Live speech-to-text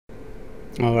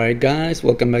Alright guys,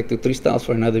 welcome back to 3 Styles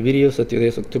for another video. So today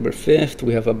is October 5th.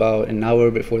 We have about an hour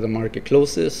before the market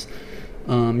closes.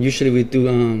 Usually we do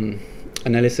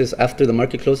analysis after the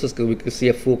market closes because we could see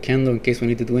a full candle in case we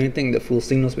need to do anything, the full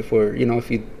signals before,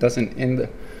 if it doesn't end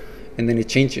and then it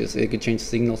changes. It could change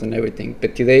signals and everything.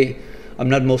 But today I'm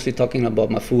not mostly talking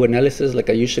about my full analysis like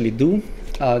I usually do.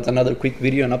 It's another quick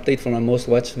video, an update from my most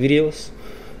watched videos.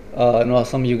 I know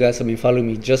some of you guys have been following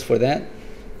me just for that.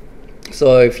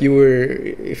 So if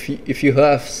you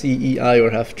have CEI or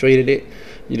have traded it,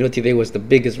 today was the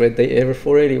biggest red day ever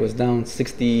for it. It was down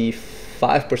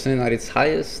 65% at its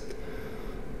highest.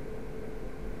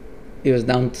 It was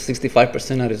down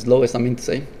 65% at its lowest, I mean to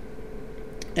say.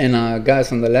 And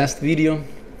guys, on the last video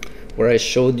where I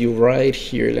showed you right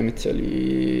here, let me tell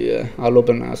you, I'll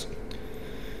open on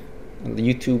the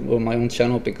YouTube or my own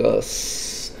channel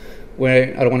because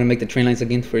where I don't want to make the trend lines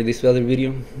again for this other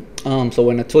video. So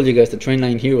when I told you guys the trend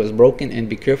line here was broken and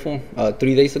be careful 3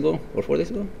 days ago or 4 days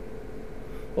ago,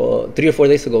 or 3 or 4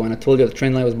 days ago, when I told you the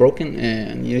trend line was broken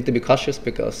and you need to be cautious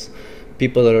because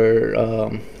people that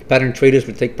are pattern traders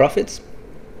will take profits.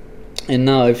 And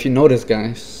now if you notice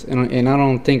guys, and I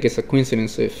don't think it's a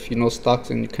coincidence, if you know stocks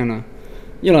and you kind of,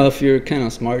 if you're kind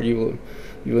of smart, you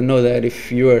will know that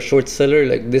if you're a short seller,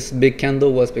 like this big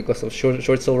candle was because of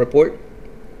short sell report.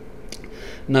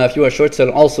 Now if you are a short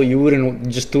seller also, you wouldn't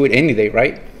just do it any day,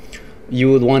 right?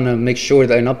 You would want to make sure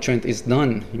that an uptrend is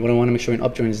done. You wouldn't want to make sure an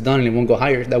uptrend is done and it won't go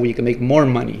higher. That way you can make more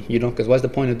money, because what's the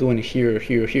point of doing it here,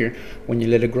 here, here when you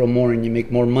let it grow more and you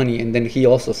make more money? And then he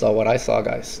also saw what I saw,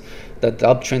 guys, that the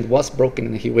uptrend was broken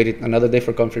and he waited another day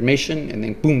for confirmation, and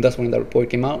then boom, that's when the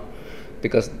report came out,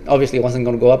 because obviously it wasn't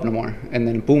going to go up no more. And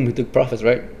then boom, he took profits,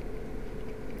 right?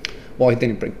 Well, he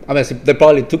didn't break. I mean, they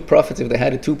probably took profits if they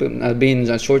had it too, but being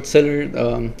a short seller,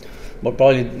 what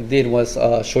probably did was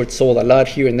short sold a lot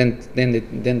here, and then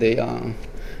they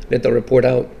let the report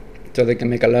out so they can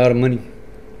make a lot of money.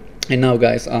 And now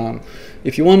guys,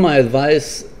 if you want my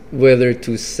advice whether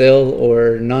to sell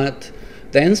or not,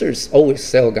 the answer is always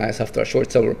sell, guys, after a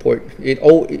short sell report.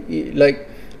 Like,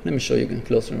 let me show you again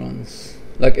closer on this.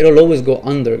 Like, it'll always go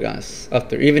under, guys,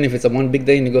 after. Even if it's a one big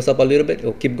day and it goes up a little bit,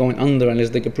 it'll keep going under unless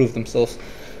they can prove themselves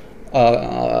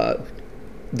that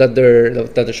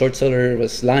the short seller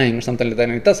was lying or something like that.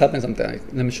 And it does happen sometimes.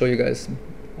 Let me show you guys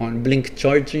on Blink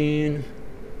charging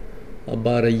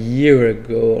about a year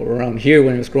ago, around here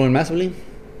when it was growing massively.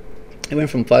 It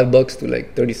went from $5 to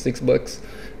like 36 bucks,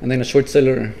 and then a short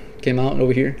seller came out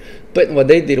over here. But what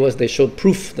they did was they showed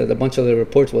proof that a bunch of the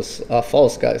reports was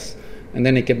false, guys. And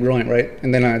then it kept growing, right?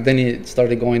 And then it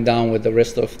started going down with the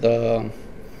rest of the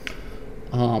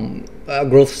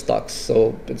growth stocks.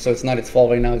 So it's not its fault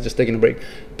right now. It's just taking a break.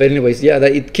 But anyways, yeah,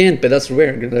 it can't, but that's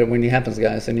rare when it happens,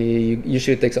 guys. And it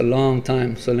usually takes a long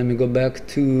time. So let me go back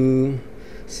to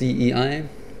CEI.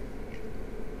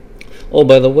 Oh,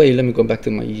 by the way, let me go back to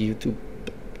my YouTube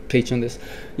page on this.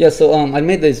 Yeah, so I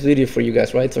made this video for you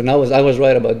guys, right? So now I was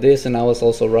right about this, and I was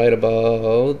also right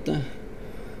about,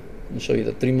 I'll show you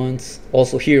the 3 months.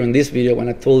 Also here in this video, when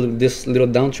I told you this little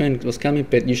downtrend was coming,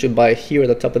 but you should buy here at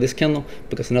the top of this candle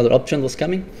because another uptrend was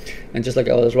coming. And just like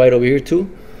I was right over here too,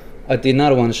 I did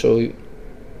not want to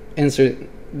answer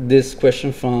this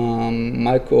question from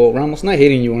Michael Ramos. Not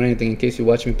hating you or anything in case you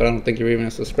watch me, but I don't think you're even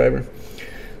a subscriber.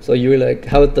 So you were like,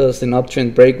 how does an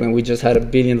uptrend break when we just had a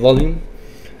billion volume?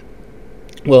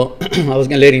 Well, I was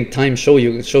letting time show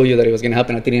you that it was gonna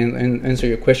happen. I didn't answer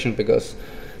your question because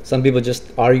some people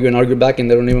just argue back and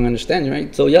they don't even understand,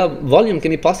 right? So yeah, volume can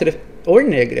be positive or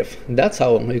negative. That's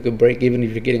how you could break, even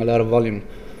if you're getting a lot of volume.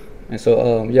 And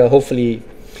so yeah, hopefully,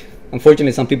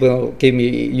 unfortunately, some people gave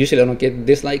me, usually I don't get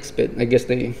dislikes, but I guess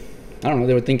I don't know,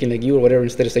 they were thinking like you or whatever.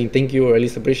 Instead of saying thank you or at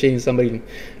least appreciating somebody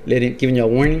giving you a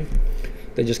warning,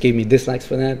 they just gave me dislikes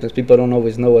for that, because people don't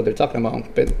always know what they're talking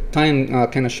about. But time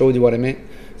kind of showed you what I meant.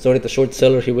 So that the short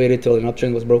seller, he waited till an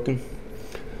uptrend was broken.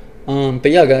 But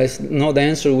yeah, guys, no, the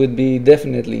answer would be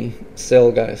definitely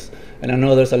sell, guys. And I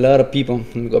know there's a lot of people,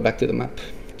 let me go back to the map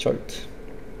chart.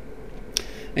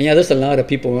 And yeah, there's a lot of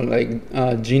people like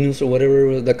Genius or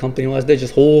whatever the company was, they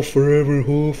just hold forever,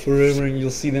 and you'll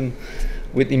see them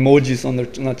with emojis on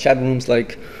their chat rooms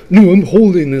like, no, I'm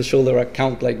holding, and show their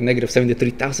account like negative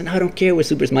 73,000. I don't care, with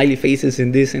super smiley faces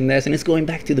and this and that, and it's going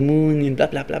back to the moon and blah,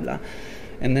 blah, blah, blah.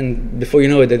 And then before you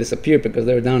know it, they disappear because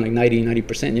they're down like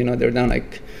 90%, they're down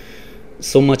like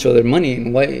so much of their money.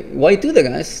 And why do that,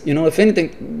 guys? If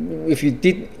anything, if you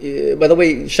did, by the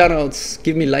way, shout outs,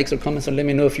 give me likes or comments, and let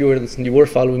me know if you were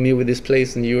following me with this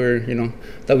place and you were,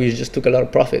 that we just took a lot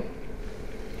of profit.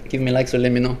 give me likes or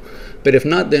let me know. But if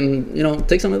not, then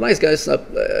take some advice, guys.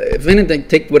 If anything,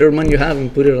 take whatever money you have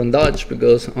and put it on Dodge,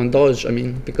 because I'm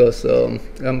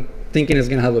thinking it's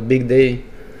gonna have a big day,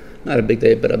 not a big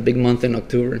day, but a big month in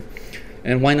October.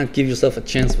 And why not give yourself a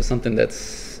chance for something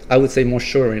that's, I would say, more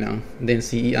sure right now than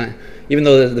CEI. Even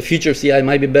though the future of CEI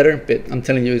might be better, but I'm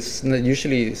telling you, it's not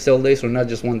usually sell days or not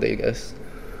just one day, guys.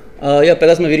 Yeah, but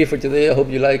that's my video for today. I hope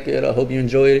you like it. I hope you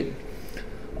enjoyed it.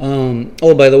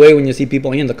 Oh, by the way, when you see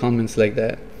people in the comments like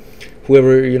that,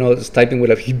 whoever is typing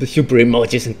with like super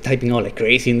emojis and typing all like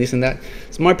crazy and this and that,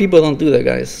 smart people don't do that,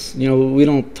 guys. We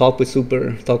don't talk with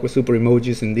super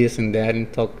emojis and this and that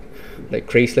and talk like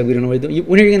crazy like we don't know what they're doing.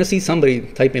 When are you gonna see somebody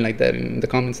typing like that in the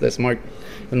comments that's smart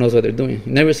and knows what they're doing?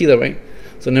 You never see that, right?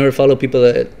 So never follow people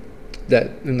that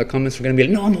in the comments are gonna be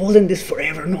like, no, I'm holding this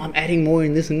forever, no, I'm adding more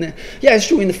and this and that. Yeah, it's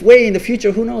true. In the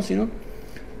future, who knows?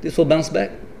 This will bounce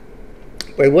back.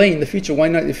 But way in the future, why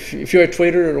not? If you're a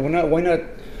trader, or why not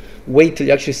wait till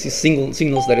you actually see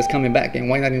signals that it's coming back, and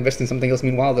why not invest in something else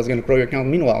meanwhile that's gonna grow your account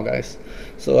meanwhile, guys?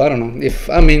 So I don't know.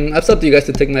 It's up to you guys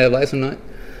to take my advice or not.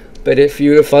 But if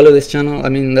you follow this channel,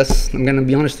 I'm gonna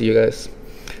be honest to you guys.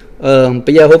 But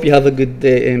yeah, I hope you have a good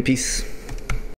day and peace.